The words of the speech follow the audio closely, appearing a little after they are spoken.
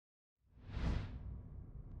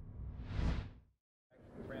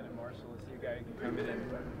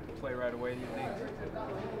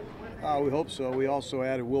We hope so. We also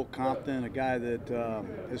added Will Compton, a guy that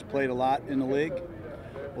has played a lot in the league.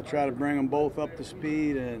 We'll try to bring them both up to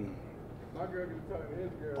speed, and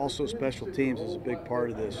also special teams is a big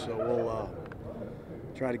part of this. So we'll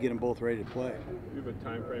try to get them both ready to play. Do you have a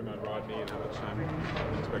time frame on Rodney and how much time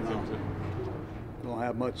you expect him to? Don't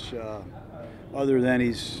have much other than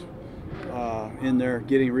he's in there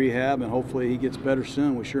getting rehab, and hopefully he gets better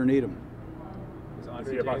soon. We sure need him. Is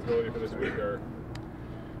he a possibility for this week, or?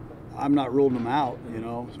 I'm not ruling him out, you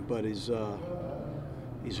know, but he's hurt.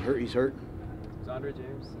 He's hurt. Is Andre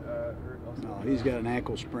James hurt also? No, he's got an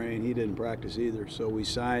ankle sprain. He didn't practice either. So we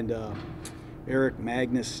signed Erik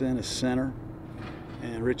Magnuson as center,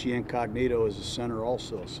 and Richie Incognito as a center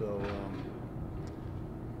also. So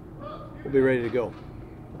we'll be ready to go.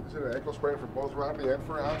 Is it an ankle sprain for both Rodney and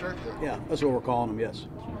for Andre? Yeah, that's what we're calling them. Yes.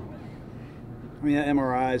 I mean,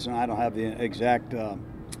 MRIs, and I don't have the exact.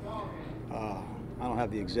 I don't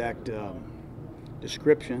have the exact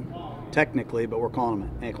description technically, but we're calling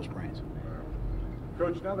them ankle sprains.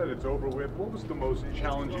 Coach, now that it's over with, what was the most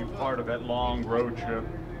challenging part of that long road trip,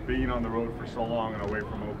 being on the road for so long and away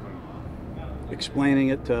from Oakland? Explaining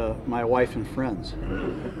it to my wife and friends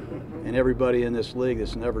and everybody in this league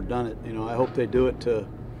that's never done it. You know, I hope they do it to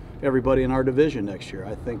everybody in our division next year.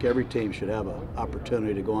 I think every team should have an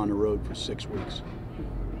opportunity to go on the road for 6 weeks.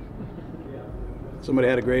 Somebody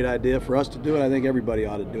had a great idea for us to do it. I think everybody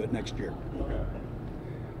ought to do it next year.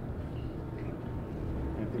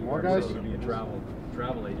 More guys? You could be a travel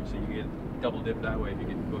agency. You get double dip that way if you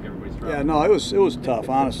can book everybody's travel. Yeah, no, it was tough.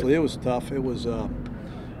 Honestly, it was tough.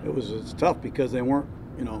 It's tough because they weren't,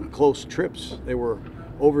 you know, close trips. They were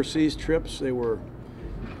overseas trips. They were,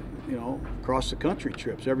 you know, across the country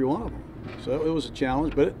trips, every one of them. So it was a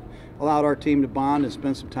challenge, but it allowed our team to bond and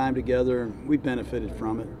spend some time together, and we benefited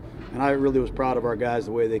from it. And I really was proud of our guys,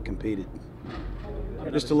 the way they competed.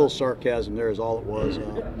 Just a little sarcasm there is all it was,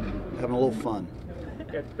 having a little fun.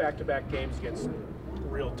 At back-to-back games against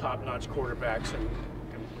real top-notch quarterbacks and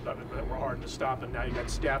that were hard to stop, and now you got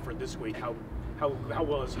Stafford this week. How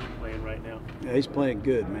well is he playing right now? Yeah, he's playing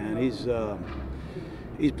good, man. He's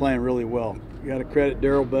playing really well. You got to credit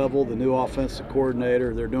Darrell Bevel, the new offensive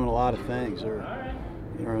coordinator. They're doing a lot of things. There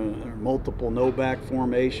are multiple no-back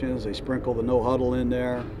formations. They sprinkle the no-huddle in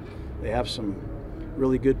there. They have some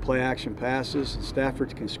really good play-action passes. And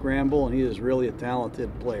Stafford can scramble, and he is really a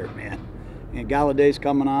talented player, man. And Galladay's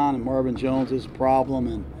coming on, and Marvin Jones is a problem,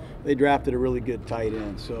 and they drafted a really good tight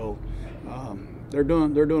end. So they're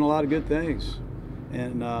doing a lot of good things.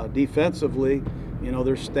 And defensively, you know,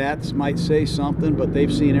 their stats might say something, but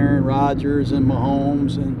they've seen Aaron Rodgers and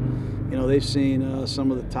Mahomes, and you know, they've seen some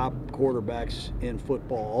of the top quarterbacks in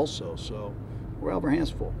football also. So we'll have our hands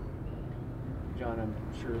full. John, I'm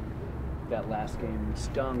sure that last game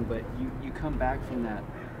stung, but you come back from that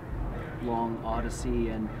long odyssey,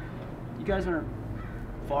 and you guys aren't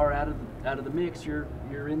far out of the mix. You're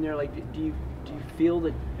in there. Like, do you feel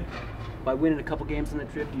that by winning a couple games on the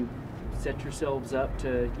trip, you set yourselves up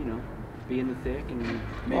to, you know, be in the thick and maybe?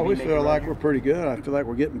 Well, we feel like we're pretty good. I feel like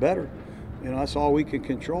we're getting better. You know, that's all we can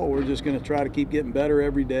control. We're just going to try to keep getting better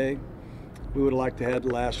every day. We would have liked to have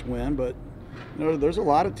the last win, but you know, there's a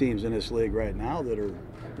lot of teams in this league right now that are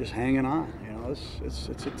just hanging on. You know,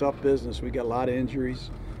 it's a tough business. We got a lot of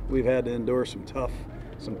injuries. We've had to endure some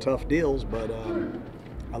tough deals, but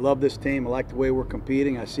I love this team. I like the way we're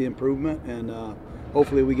competing. I see improvement, and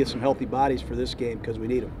hopefully we get some healthy bodies for this game because we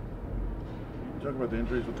need them. Talking about the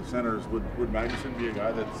injuries with the centers, would Magnuson be a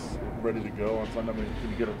guy that's ready to go on Sunday? I mean, can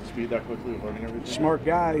you get up to speed that quickly with learning everything? Smart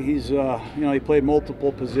guy. He's, you know, he played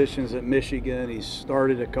multiple positions at Michigan. He's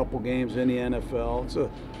started a couple games in the NFL.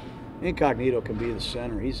 Incognito can be the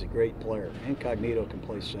center. He's a great player. Incognito can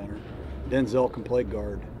play center. Denzel can play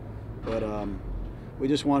guard. But we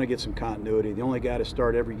just want to get some continuity. The only guy to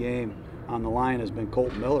start every game on the line has been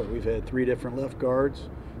Colt Miller. We've had 3 different left guards,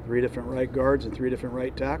 3 different right guards, and 3 different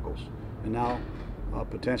right tackles. And now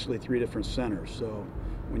potentially 3 different centers. So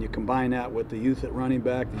when you combine that with the youth at running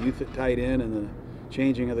back, the youth at tight end, and the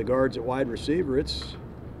changing of the guards at wide receiver, it's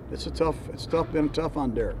been tough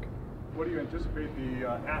on Derek. What do you anticipate the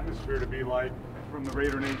atmosphere to be like from the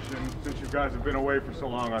Raider Nation since you guys have been away for so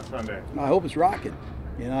long on Sunday? I hope it's rocking.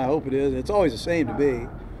 You know, I hope it is. It's always the same to me.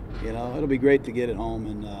 You know, it'll be great to get it home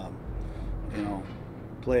and you know,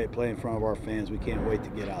 play in front of our fans. We can't wait to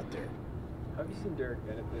get out there. How have you seen Derek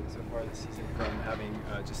benefit so far this season from having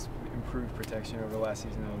just improved protection over the last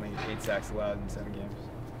season, only 8 sacks allowed in 7 games?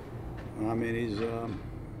 I mean,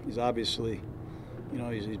 he's obviously, you know,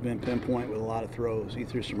 he's been pinpoint with a lot of throws. He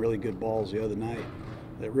threw some really good balls the other night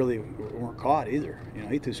that really weren't caught either. You know,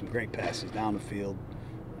 he threw some great passes down the field.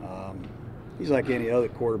 He's like any other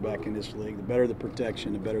quarterback in this league. The better the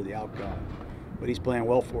protection, the better the outcome. But he's playing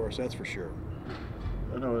well for us, that's for sure.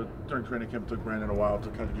 I know during training camp it took Brandon a while to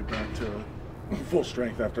kind of get back to full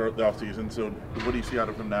strength after the offseason. So what do you see out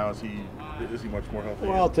of him now? Is he much more healthy?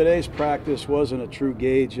 Well, today's practice wasn't a true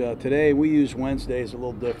gauge. Today we use Wednesdays a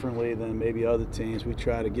little differently than maybe other teams. We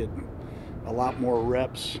try to get a lot more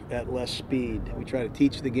reps at less speed. We try to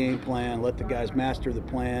teach the game plan, let the guys master the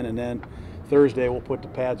plan, and then Thursday we'll put the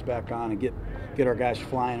pads back on and get our guys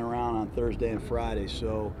flying around on Thursday and Friday.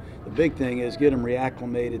 So the big thing is get them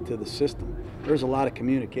reacclimated to the system. There's a lot of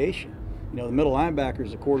communication. You know, the middle linebacker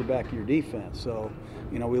is the quarterback of your defense. So,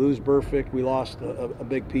 you know, we lose Burfict, we lost a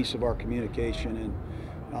big piece of our communication, and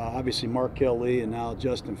obviously Markel Lee and now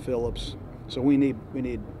Justin Phillips. So we need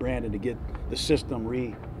Brandon to get the system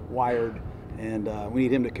rewired, and we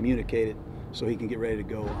need him to communicate it so he can get ready to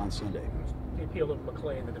go on Sunday. He appealed to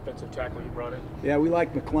McLean, the defensive tackle you brought in. Yeah, we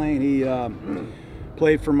like McLean. He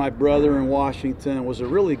played for my brother in Washington, was a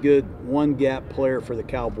really good one-gap player for the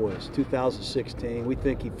Cowboys, 2016. We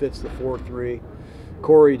think he fits the 4-3.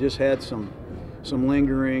 Corey just had some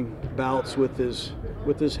lingering bouts with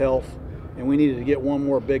his health, and we needed to get one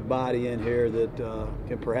more big body in here that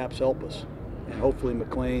can perhaps help us. And hopefully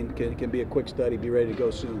McLean can be a quick study, be ready to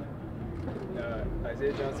go soon.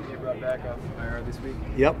 Isaiah Johnson get brought back off IR this week?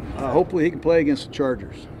 Yep. Hopefully he can play against the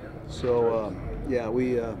Chargers. So, yeah,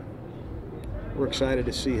 we're excited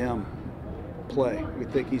to see him play. We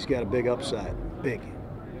think he's got a big upside. Big.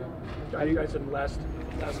 I know you guys in the last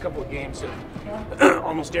couple of games have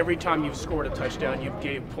almost every time you've scored a touchdown, you've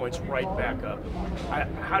gave points right back up.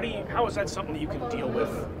 How is that something that you can deal with?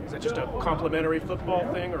 Is that just a complimentary football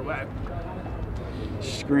thing, or what?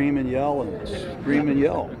 Scream and yell and scream and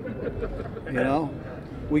yell. You know,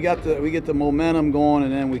 we get the momentum going,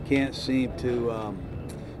 and then we can't seem to,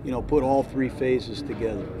 you know, put all three phases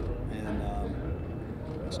together, and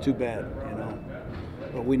it's too bad, you know.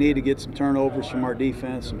 But we need to get some turnovers from our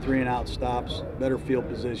defense, some 3-and-out stops, better field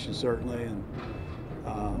position certainly, and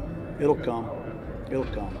it'll come. It'll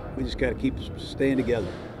come. We just got to keep staying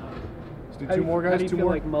together. Let's do two more guys. How do you feel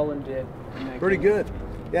like Mullen did? Pretty good.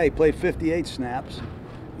 Yeah, he played 58 snaps,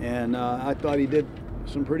 and I thought he did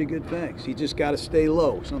some pretty good things. He just got to stay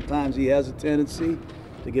low. Sometimes he has a tendency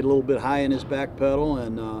to get a little bit high in his back pedal,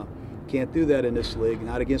 and can't do that in this league,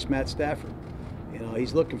 not against Matt Stafford. You know,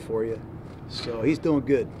 he's looking for you. So he's doing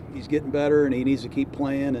good. He's getting better, and he needs to keep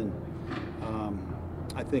playing, and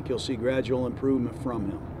I think you'll see gradual improvement from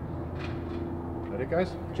him. Ready,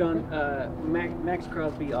 guys? Jon, Maxx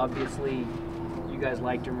Crosby, obviously you guys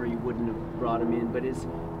liked him or you wouldn't have brought him in, but is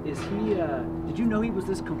he, did you know he was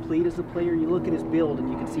this complete as a player? You look at his build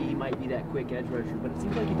and you can see he might be that quick edge rusher, but it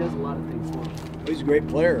seems like he does a lot of things for him. He's a great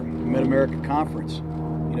player, Mid-American Conference.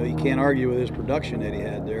 You know, you can't argue with his production that he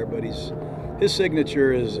had there, but his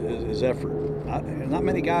signature is effort. Not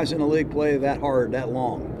many guys in the league play that hard, that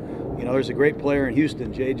long. You know, there's a great player in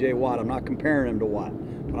Houston, J.J. Watt. I'm not comparing him to Watt,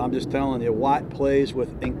 but I'm just telling you, Watt plays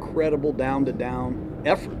with incredible down-to-down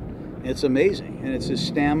effort. It's amazing, and it's his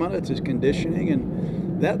stamina, it's his conditioning,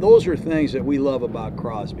 and those are things that we love about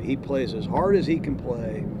Crosby. He plays as hard as he can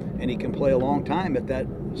play, and he can play a long time at that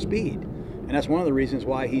speed. And that's one of the reasons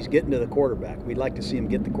why he's getting to the quarterback. We'd like to see him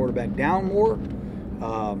get the quarterback down more,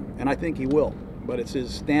 and I think he will. But it's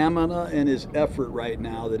his stamina and his effort right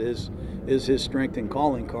now that is his strength and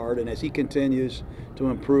calling card. And as he continues to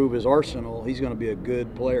improve his arsenal, he's going to be a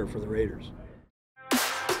good player for the Raiders.